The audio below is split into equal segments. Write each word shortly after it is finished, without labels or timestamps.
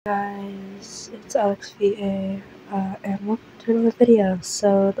Guys, it's Alex VA, and welcome to another video.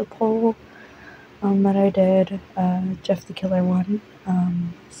 So the poll that I did, Jeff the Killer won.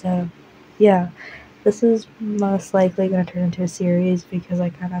 So yeah, this is most likely going to turn into a series because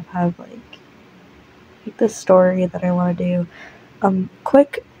I kind of have like this story that I want to do.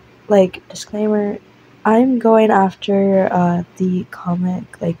 Quick disclaimer: I'm going after the comic,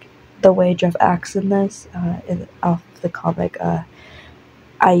 the way Jeff acts in this, off the comic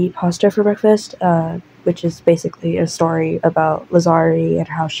I Eat Pasta for Breakfast, which is basically a story about Lazari and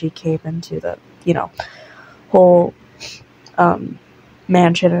how she came into the, whole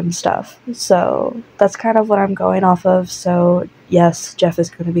mansion and stuff. So that's kind of what I'm going off of. So yes, Jeff is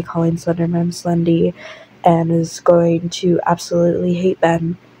going to be calling Slenderman Slendy and is going to absolutely hate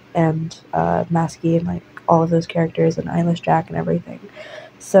Ben and Maskey and like all of those characters and Eyelash Jack and everything.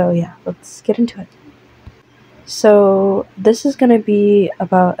 So yeah, let's get into it. So this is going to be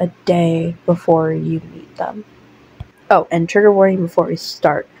about a day before you meet them. Oh, and trigger warning before we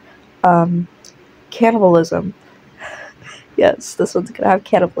start. Cannibalism. Yes, this one's going to have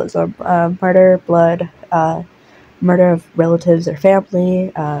cannibalism. Murder, blood, murder of relatives or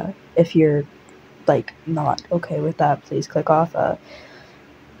family. If you're, not okay with that, please click off.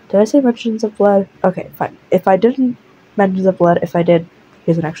 Did I say mentions of blood? Okay, fine. If I didn't mentions of blood, if I did,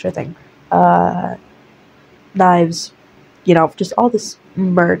 here's an extra thing. Knives, just all this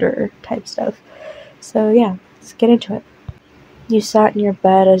murder type stuff. So yeah, let's get into it. You sat in your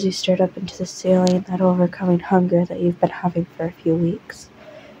bed as you stared up into the ceiling, that overcoming hunger that you've been having for a few weeks.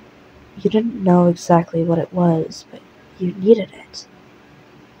 You didn't know exactly what it was, but you needed it.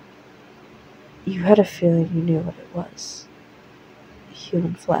 You had a feeling you knew what it was.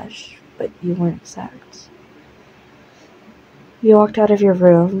 Human flesh, but you weren't exact. You walked out of your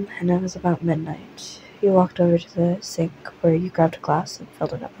room, and it was about midnight. You walked over to the sink where you grabbed a glass and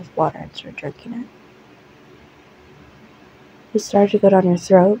filled it up with water and started drinking it. It started to go down your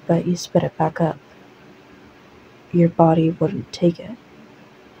throat, but you spit it back up. Your body wouldn't take it.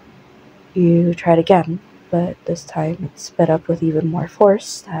 You tried again, but this time it spit up with even more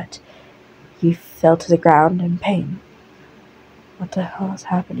force that you fell to the ground in pain. What the hell is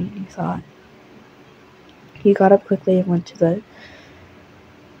happening, you thought. You got up quickly and went to the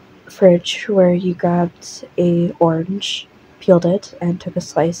fridge where you grabbed a orange, peeled it, and took a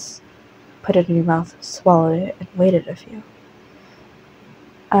slice, put it in your mouth, swallowed it, and waited a few.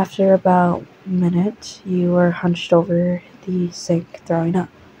 After about a minute, you were hunched over the sink, throwing up.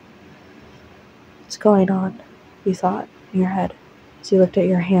 What's going on? You thought in your head, as you looked at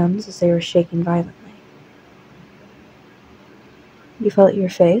your hands as they were shaking violently. You felt your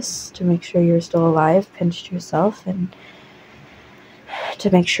face to make sure you were still alive, pinched yourself, and to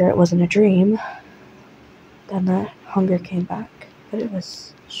make sure it wasn't a dream. Then the hunger came back, but it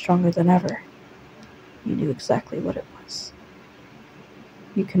was stronger than ever. You knew exactly what it was.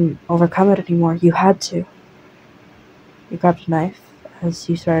 You couldn't overcome it anymore. You had to. You grabbed a knife as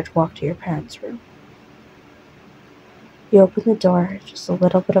you started to walk to your parents' room. You opened the door, just a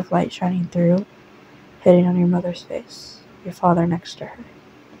little bit of light shining through, hitting on your mother's face, your father next to her.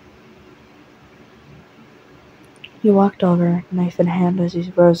 You walked over, knife in hand, as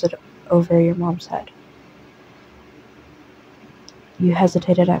you rose it over your mom's head. You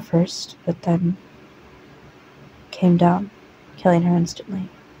hesitated at first, but then came down, killing her instantly.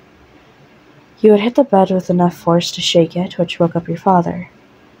 You had hit the bed with enough force to shake it, which woke up your father.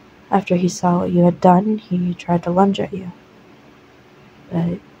 After he saw what you had done, he tried to lunge at you,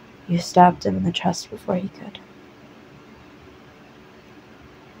 but you stabbed him in the chest before he could.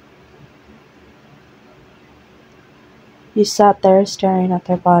 You sat there staring at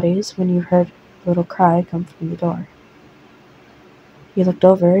their bodies when you heard a little cry come from the door. You looked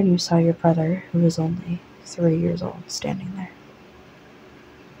over and you saw your brother, who was only 3 years old, standing there.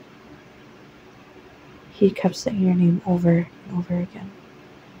 He kept saying your name over and over again.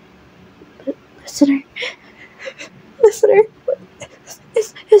 Listener, listener,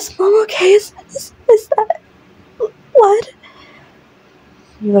 is Mom okay? Is that what?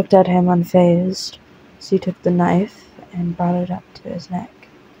 You looked at him unfazed, so you took the knife and brought it up to his neck.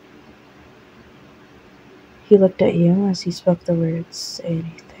 He looked at you as he spoke the words, "Say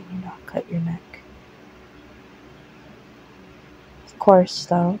anything and I'll cut your neck." Of course,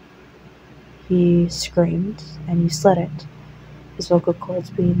 though, he screamed and you slit it, his vocal cords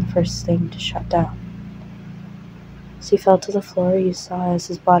being the first thing to shut down. As he fell to the floor, you saw as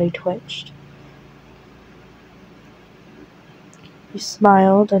his body twitched. You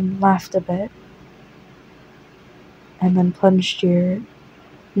smiled and laughed a bit, and then plunged your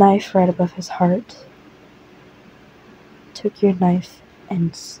knife right above his heart, took your knife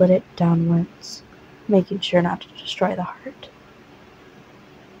and slid it downwards, making sure not to destroy the heart.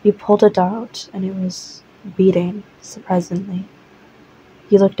 You pulled it out, and it was beating, surprisingly.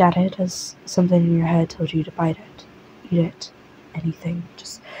 You looked at it as something in your head told you to bite it, eat it, anything,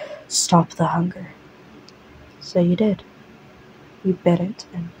 just stop the hunger. So you did. You bit it,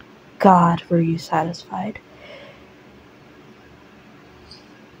 and God, were you satisfied.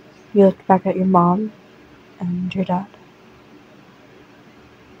 You looked back at your mom and your dad.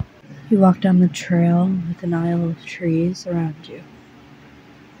 You walked down the trail with an aisle of trees around you.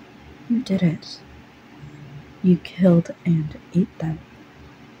 You did it. You killed and ate them.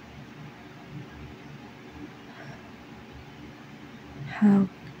 How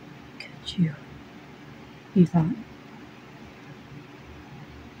could you? You thought.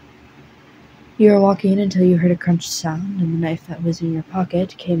 You were walking until you heard a crunch sound and the knife that was in your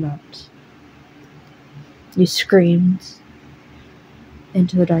pocket came out. You screamed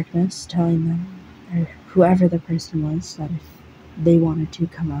into the darkness, telling them, or whoever the person was, that if they wanted to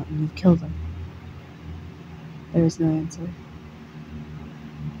come out and you'd kill them. There was no answer.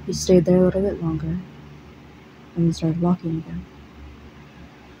 You stayed there a little bit longer and then started walking again.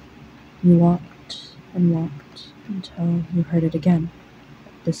 You walked and walked until you heard it again.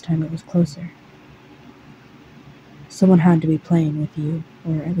 This time it was closer. Someone had to be playing with you,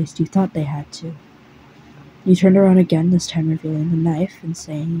 or at least you thought they had to. You turned around again, this time revealing the knife and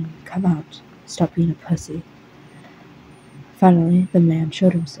saying, "Come out, stop being a pussy." Finally, the man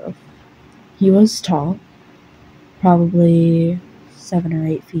showed himself. He was tall, probably 7 or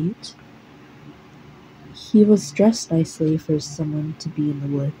 8 feet. He was dressed nicely for someone to be in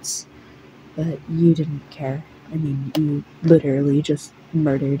the woods, but you didn't care. I mean, you literally just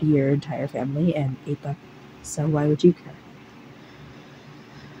murdered your entire family and ate them, so why would you care?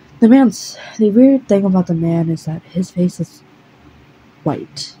 The weird thing about the man is that his face is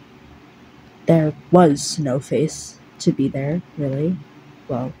white. There was no face to be there, really.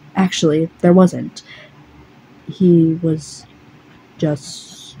 Well, actually, there wasn't. He was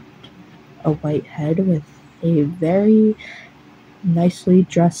just a white head with a very nicely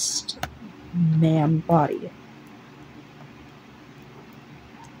dressed man body.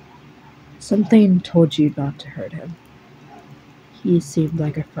 Something told you not to hurt him. He seemed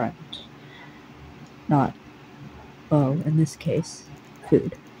like a friend. Not, well, in this case,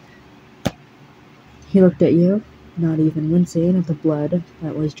 food. He looked at you, not even wincing at the blood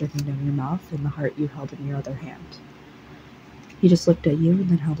that was dripping down your mouth and the heart you held in your other hand. He just looked at you and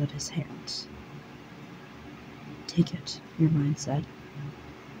then held out his hand. "Take it," your mind said.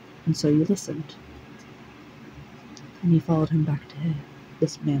 And so you listened. And you followed him back to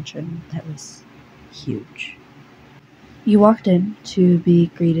this mansion that was huge. You walked in to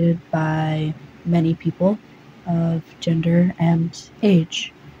be greeted by many people of gender and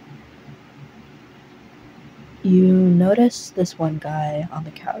age. You noticed this one guy on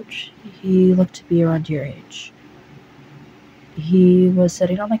the couch. He looked to be around your age. He was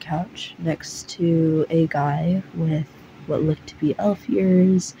sitting on the couch next to a guy with what looked to be elf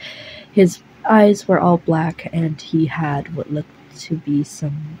ears. His eyes were all black, and he had what looked to be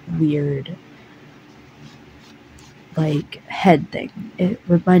some weird, head thing. It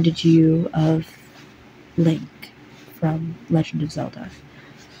reminded you of Link from Legend of Zelda.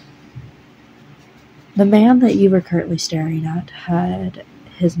 The man that you were currently staring at had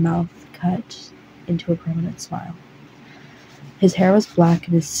his mouth cut into a permanent smile. His hair was black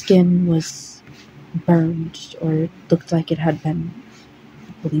and his skin was burned, or looked like it had been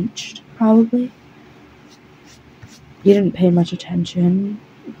bleached, probably. You didn't pay much attention,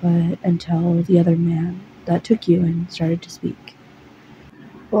 but until the other man that took you and started to speak.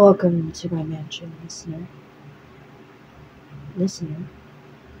 "Welcome to my mansion, listener." Listener?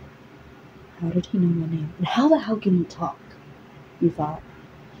 How did he know my name? And how the hell can he talk? You thought.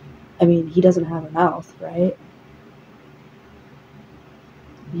 I mean, he doesn't have a mouth, right?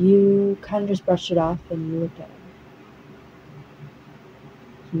 You kind of just brushed it off and you looked at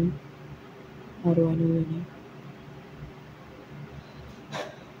him. How do I know your name?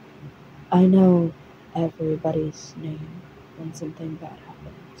 I know everybody's name when something bad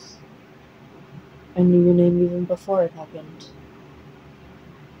happens. I knew your name even before it happened.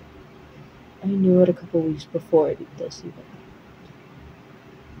 I knew it a couple weeks before this even happened.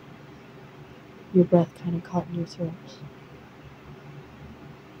 Your breath kind of caught in your throat.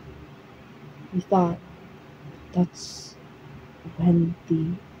 You thought that's when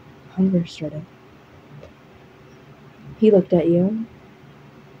the hunger started. He looked at you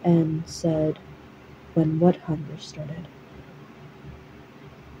and said, "When what hunger started?"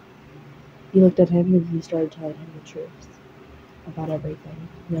 You looked at him and he started telling him the truth. about everything.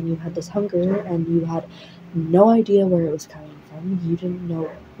 And then you had this hunger, and you had no idea where it was coming from. You didn't know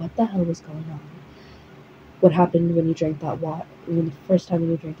what the hell was going on. What happened when you drank that water? When the first time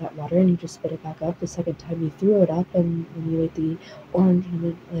when you drank that water and you just spit it back up. The second time you threw it up, and when you ate the orange, and a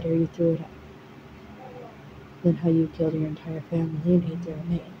minute later you threw it up. Then how you killed your entire family and ate their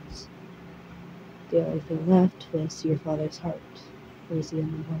remains. The only thing left was your father's heart. It was the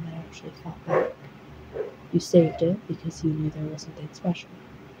only one that actually fought back. You saved it because you knew there was something special.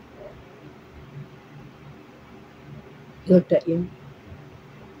 He looked at you.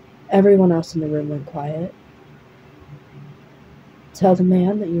 Everyone else in the room went quiet. Till the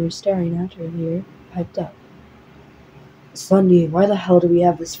man that you were staring at earlier piped up. Slendy, why the hell do we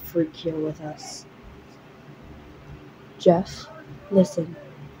have this freak here with us? Jeff, listen.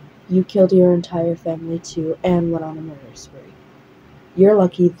 You killed your entire family too and went on a murder spree. You're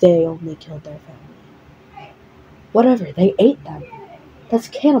lucky they only killed their family. Whatever, they ate them. That's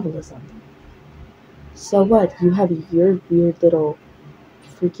cannibalism. So what? You have your weird little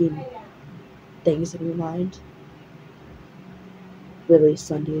freaking things in your mind? Really,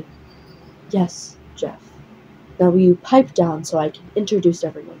 Slendy? Yes, Jeff. Now will you pipe down so I can introduce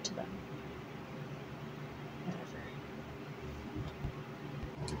everyone to them? Whatever.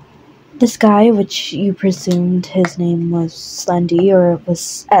 This guy, which you presumed his name was Slendy, or it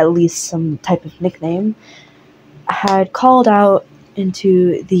was at least some type of nickname, had called out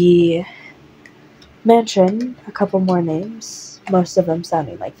into the mansion a couple more names, most of them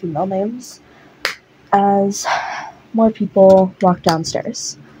sounding like female names, as more people walked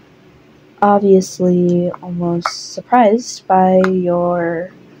downstairs. Obviously almost surprised by you.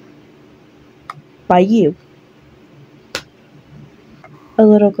 A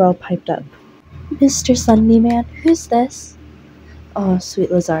little girl piped up. Mr. Slendy Man, who's this? Oh,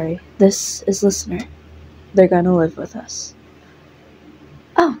 sweet Lazari, this is Listener. They're gonna live with us.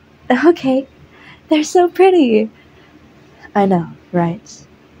 Oh, okay. They're so pretty. I know, right?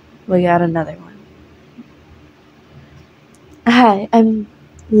 We got another one. Hi, I'm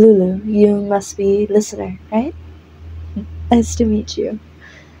Lulu. You must be Listener, right? Nice to meet you.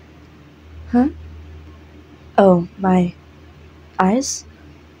 Huh? Oh, my eyes?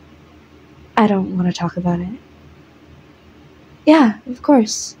 I don't want to talk about it. Yeah, of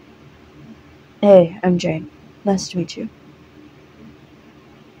course. Hey, I'm Jane. Nice to meet you.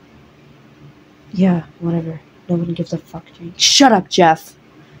 Yeah, whatever. No one gives a fuck, Jane. Shut up, Jeff!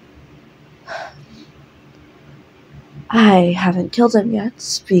 I haven't killed him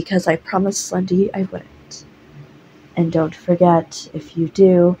yet, because I promised Slendy I wouldn't. And don't forget, if you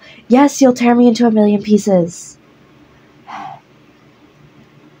do, yes, you'll tear me into a million pieces.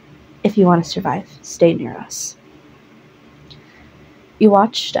 If you want to survive, stay near us. You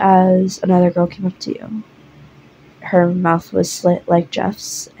watched as another girl came up to you. Her mouth was slit like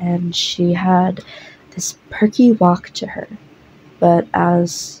Jeff's, and she had this perky walk to her. But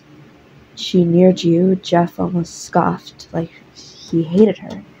as she neared you, Jeff almost scoffed, like he hated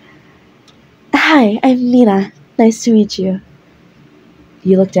her. Hi, I'm Nina. Nice to meet you.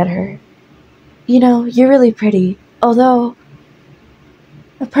 You looked at her. You know, you're really pretty, although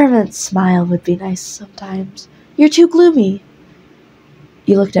a permanent smile would be nice sometimes. You're too gloomy.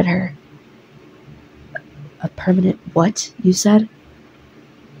 You looked at her. A permanent what, you said?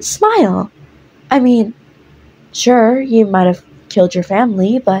 Smile. I mean, sure, you might have killed your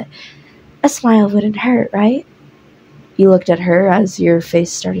family, but a smile wouldn't hurt, right? You looked at her as your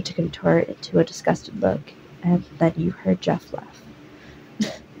face started to contort into a disgusted look, and then you heard Jeff laugh.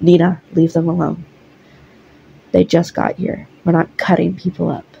 Nina, leave them alone. They just got here. We're not cutting people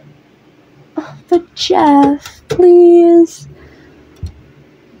up. Oh, but Jeff, please.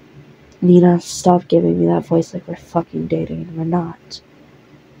 Nina, stop giving me that voice like we're fucking dating. We're not.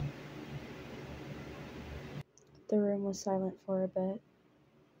 The room was silent for a bit,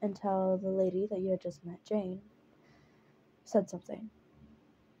 until the lady that you had just met, Jane, said something.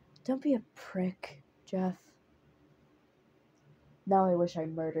 Don't be a prick, Jeff. Now I wish I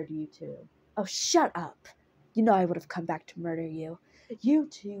murdered you too. Oh, shut up! You know I would have come back to murder you. You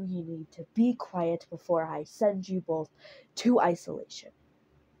two, you need to be quiet before I send you both to isolation.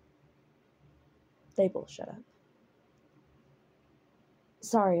 They both shut up.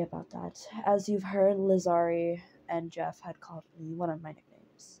 Sorry about that. As you've heard, Lazari and Jeff had called me one of my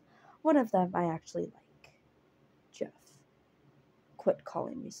nicknames. One of them I actually like. Jeff. Quit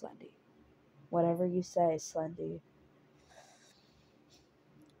calling me Slendy. Whatever you say, Slendy.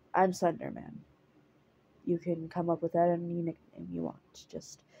 I'm Slenderman. You can come up with any nickname you want.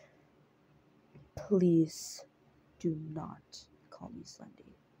 Just please do not call me Slendy.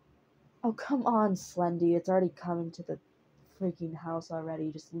 Oh, come on, Slendy. It's already coming to the freaking house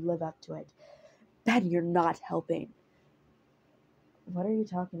already. Just live up to it. Ben, you're not helping. What are you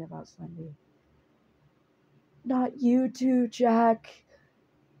talking about, Slendy? Not you too, Jack.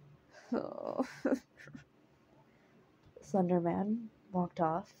 Oh. Slenderman walked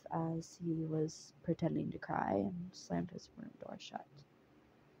off as he was pretending to cry and slammed his room door shut.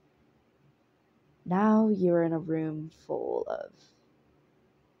 Now you're in a room full of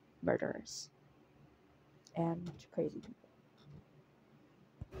murderers and crazy people.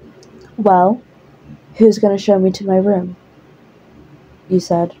 Well, who's going to show me to my room? You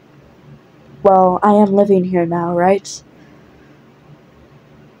said. Well, I am living here now, right?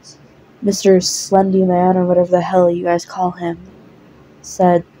 Mr. Slendy Man, or whatever the hell you guys call him,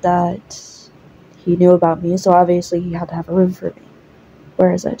 said that he knew about me, so obviously he had to have a room for me.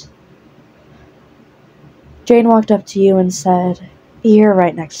 Where is it? Jane walked up to you and said, "You're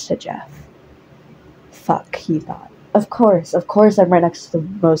right next to Jeff." Fuck, he thought. Of course I'm right next to the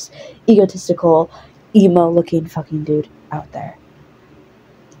most egotistical, emo-looking fucking dude out there.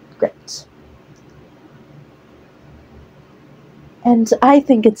 Great. And I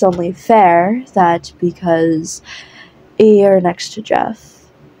think it's only fair that because you're next to Jeff.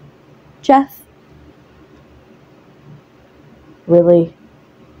 Jeff? Really?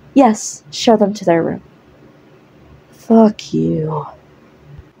 Yes, show them to their room. Fuck you.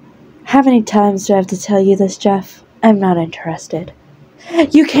 How many times do I have to tell you this, Jeff? I'm not interested.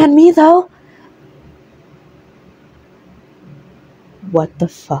 You can me, though? What the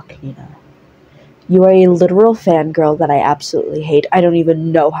fuck, Nina? You are a literal fangirl that I absolutely hate. I don't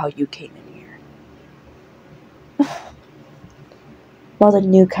even know how you came in here. Well, the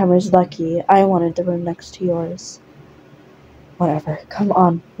newcomer's lucky. I wanted the room next to yours. Whatever. Come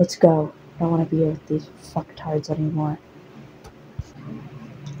on, let's go. I don't want to be with these fucktards anymore.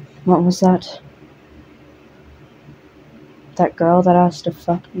 What was that? That girl that asked to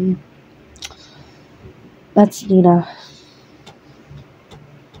fuck me? That's Nina.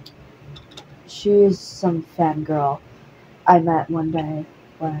 She's some fangirl I met one day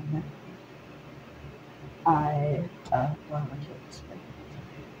when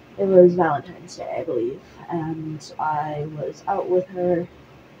it was Valentine's Day, I believe, and I was out with her,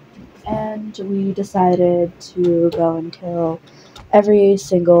 and we decided to go and kill every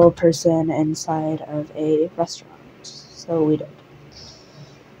single person inside of a restaurant. So we did.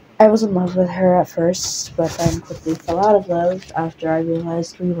 I was in love with her at first, but then quickly fell out of love after I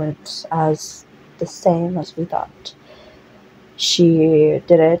realized we weren't as the same as we thought. She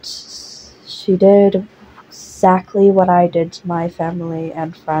did exactly what I did to my family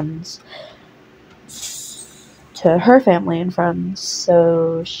and friends, to her family and friends,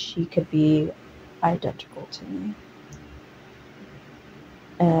 so she could be identical to me.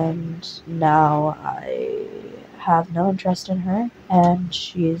 And now I have no interest in her, and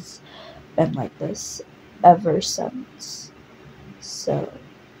she's been like this ever since. So,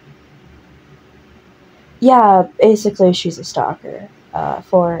 yeah, basically she's a stalker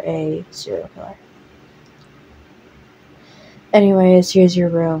for a serial killer. Anyways, here's your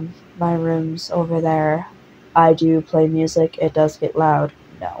room. My room's over there. I do play music. It does get loud.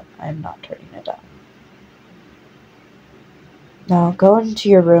 No, I'm not turning it down. Now, go into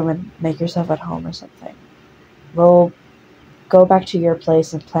your room and make yourself at home or something. We'll go back to your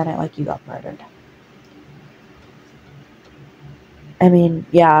place and plan it like you got murdered. I mean,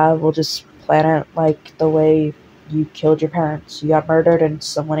 yeah, we'll just plan it like the way you killed your parents. You got murdered and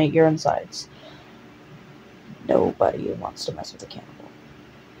someone ate your insides. Nobody wants to mess with a cannibal.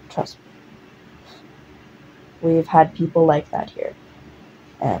 Trust me. We've had people like that here,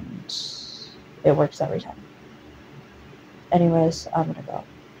 and it works every time. Anyways, I'm gonna go.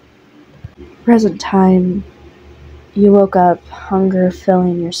 Present time. You woke up, hunger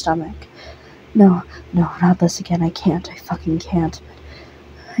filling your stomach. No, not this again. I can't. I fucking can't.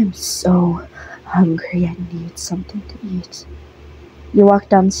 But I'm so hungry. I need something to eat. You walk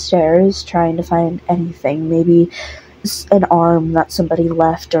downstairs trying to find anything. Maybe an arm that somebody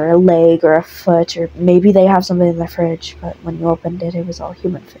left, or a leg, or a foot, or maybe they have something in the fridge, but when you opened it, it was all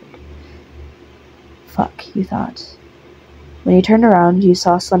human food. Fuck, you thought. When you turned around, you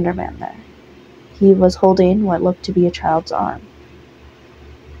saw Slenderman there. He was holding what looked to be a child's arm.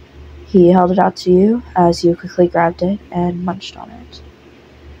 He held it out to you as you quickly grabbed it and munched on it,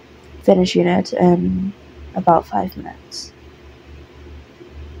 finishing it in about 5 minutes.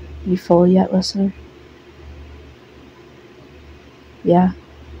 You full yet, listener? Yeah.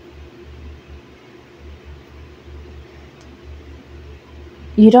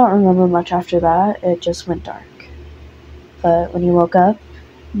 You don't remember much after that. It just went dark. But when you woke up,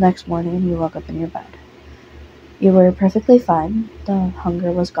 next morning, you woke up in your bed. You were perfectly fine, the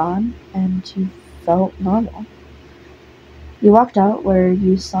hunger was gone, and you felt normal. You walked out where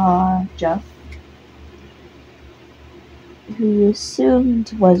you saw Jeff, who you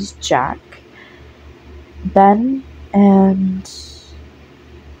assumed was Jack, Ben, and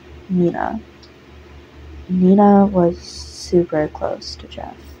Nina. Nina was super close to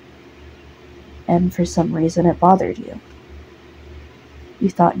Jeff, and for some reason it bothered you.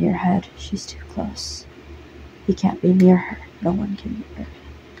 You thought in your head, she's too close. He can't be near her. No one can be near her.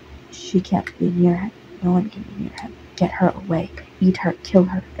 She can't be near him. No one can be near him. Get her away. Eat her. Kill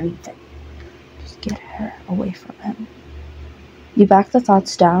her. Anything. Just get her away from him. You backed the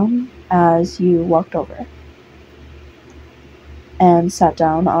thoughts down as you walked over and sat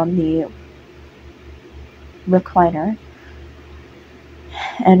down on the recliner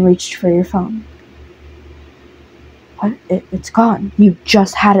and reached for your phone. What? It's gone. You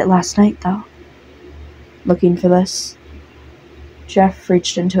just had it last night, though. Looking for this, Jeff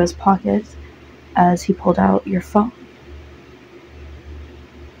reached into his pocket as he pulled out your phone.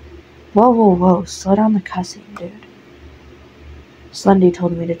 Whoa, slow down the cussing, dude. Slendy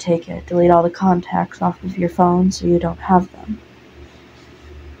told me to take it. Delete all the contacts off of your phone so you don't have them.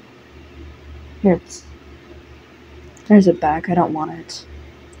 There's it back. I don't want it.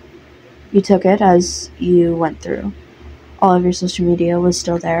 You took it as you went through. All of your social media was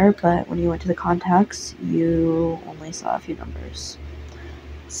still there, but when you went to the contacts, you only saw a few numbers.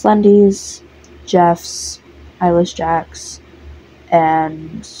 Slendy's, Jeff's, Eilish Jack's,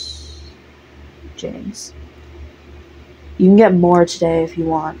 and James. You can get more today if you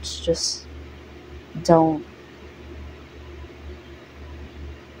want, just don't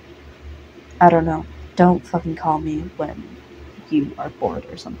fucking call me when you are bored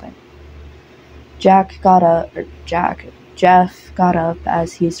or something. Jeff got up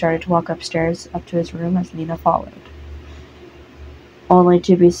as he started to walk upstairs up to his room as Nina followed, only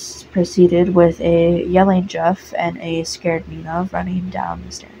to be preceded with a yelling Jeff and a scared Nina running down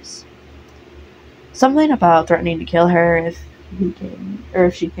the stairs. Something about threatening to kill her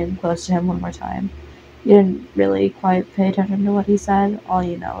if she came close to him one more time. You didn't really quite pay attention to what he said. All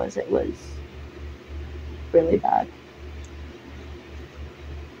you know is it was really bad.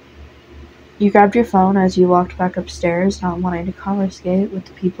 You grabbed your phone as you walked back upstairs, not wanting to conversate with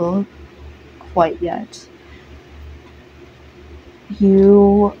the people quite yet.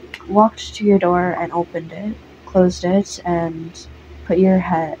 You walked to your door and opened it, closed it, and put your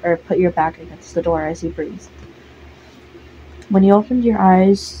back against the door as you breathed. When you opened your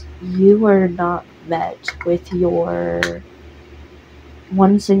eyes, you were not met with your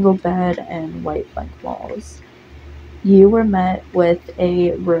one single bed and white blank walls. You were met with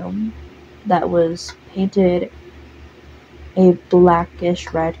a room that was painted a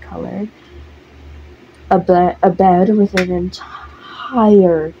blackish red color, a bed with an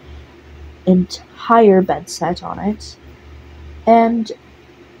entire bed set on it, and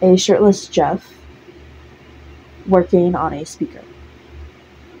a shirtless Jeff working on a speaker.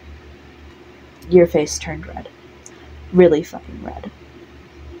 Your face turned red. Really fucking red.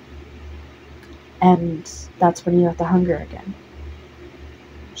 And that's when you got the hunger again.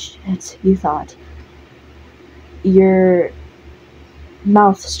 Shit, you thought. Your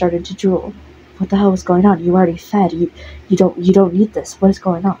mouth started to drool. What the hell was going on? You already fed. You don't need this. What is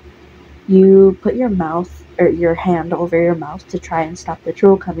going on? You put your hand over your mouth to try and stop the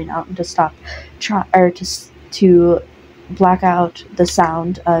drool coming out and to black out the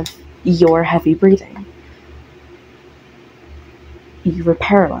sound of your heavy breathing. You were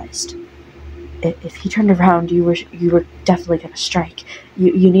paralyzed. If he turned around, you were definitely gonna strike.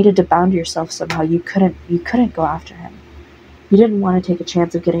 You needed to bound yourself somehow. You couldn't go after him. You didn't want to take a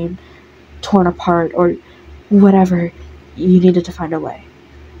chance of getting torn apart or whatever. You needed to find a way.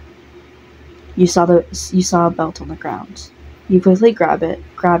 You saw a belt on the ground. You quickly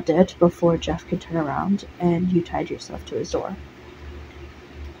grabbed it before Jeff could turn around, and you tied yourself to his door.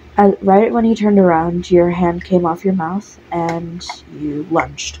 Right when he turned around, your hand came off your mouth, and you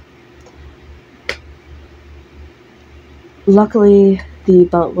lunged. Luckily, the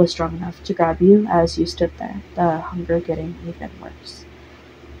belt was strong enough to grab you as you stood there, the hunger getting even worse.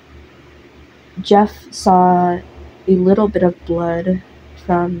 Jeff saw a little bit of blood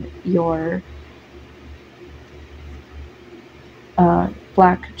from your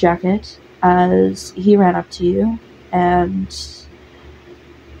black jacket as he ran up to you and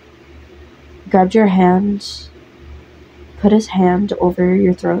grabbed your hand, put his hand over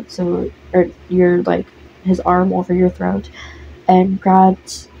your throat, his arm over your throat, and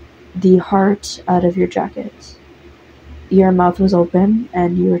grabbed the heart out of your jacket. your mouth was open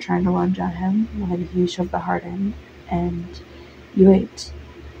and you were trying to lunge at him when he shoved the heart in, and you ate.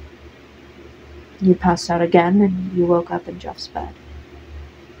 You passed out again and you woke up in Jeff's bed.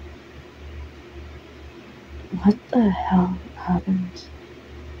 What the hell happened?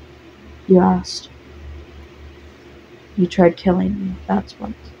 You asked. You tried killing me, that's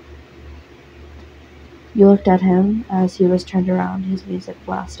what. You looked at him as he was turned around, his music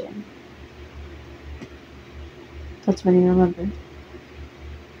blasting. That's when you remembered.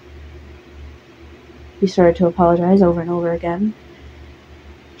 You started to apologize over and over again.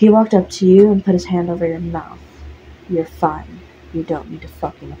 He walked up to you and put his hand over your mouth. You're fine. You don't need to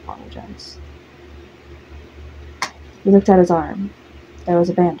fucking apologize. You looked at his arm. There was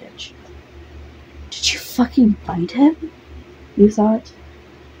a bandage. Did you fucking bite him? You thought.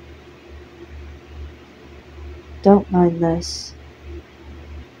 Don't mind this.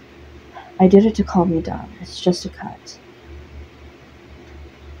 I did it to calm you down. It's just a cut.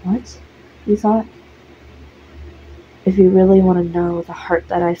 What? You thought? If you really want to know, the heart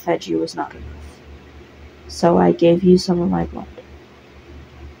that I fed you was not enough. So I gave you some of my blood.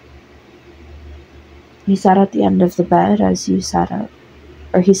 He sat at the end of the bed as you sat up.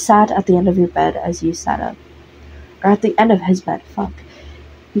 Or he sat at the end of your bed as you sat up. Or at the end of his bed, fuck.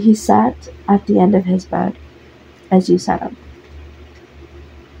 He sat at the end of his bed as you sat up.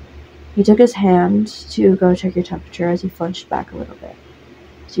 He took his hand to go check your temperature as you flinched back a little bit.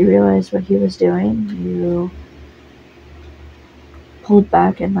 As you realized what he was doing, you pulled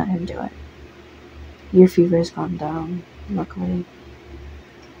back and let him do it. Your fever's gone down, luckily.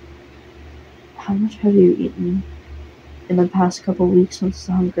 How much have you eaten in the past couple weeks since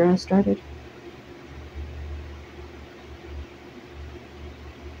the hunger has started?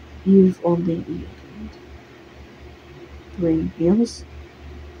 You've only eaten 3 meals?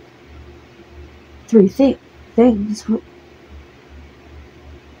 3 things?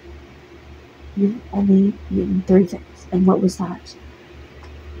 You've only eaten 3 things. And what was that?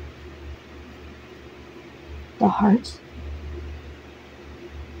 The heart?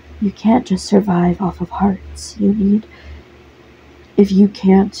 You can't just survive off of hearts. If you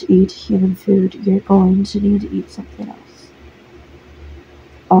can't eat human food, you're going to need to eat something else.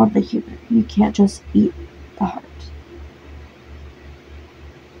 On the human. You can't just eat the heart.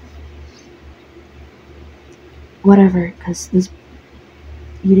 Whatever, because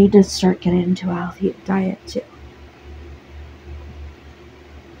you need to start getting into a healthy diet too.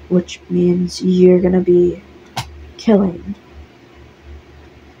 Which means you're going to be killing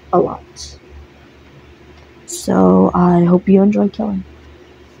a lot. So I hope you enjoy killing.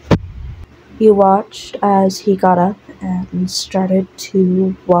 You watched as he got up and started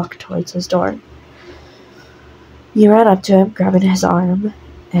to walk towards his door. You ran up to him, grabbing his arm,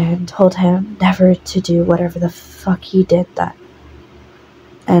 and told him never to do whatever the fuck he did then.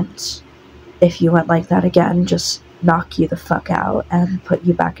 And if you went like that again, just knock you the fuck out and put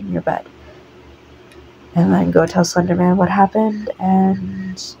you back in your bed. And then go tell Slenderman what happened,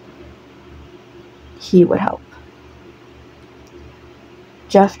 and he would help.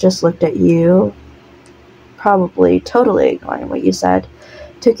 Jeff just looked at you, probably totally ignoring what you said,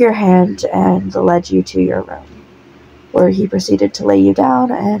 took your hand and led you to your room, where he proceeded to lay you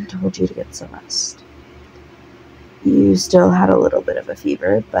down and told you to get some rest. You still had a little bit of a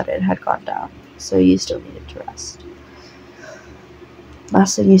fever, but it had gone down, so you still needed to rest.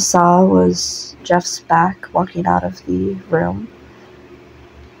 Last thing you saw was Jeff's back walking out of the room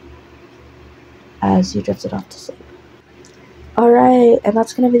as you drifted off to sleep. Alright, and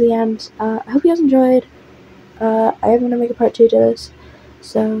that's going to be the end. I hope you guys enjoyed. I am going to make a part 2 to this.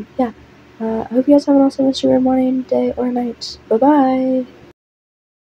 So, yeah. I hope you guys have an awesome rest of your morning, day, or night. Bye-bye!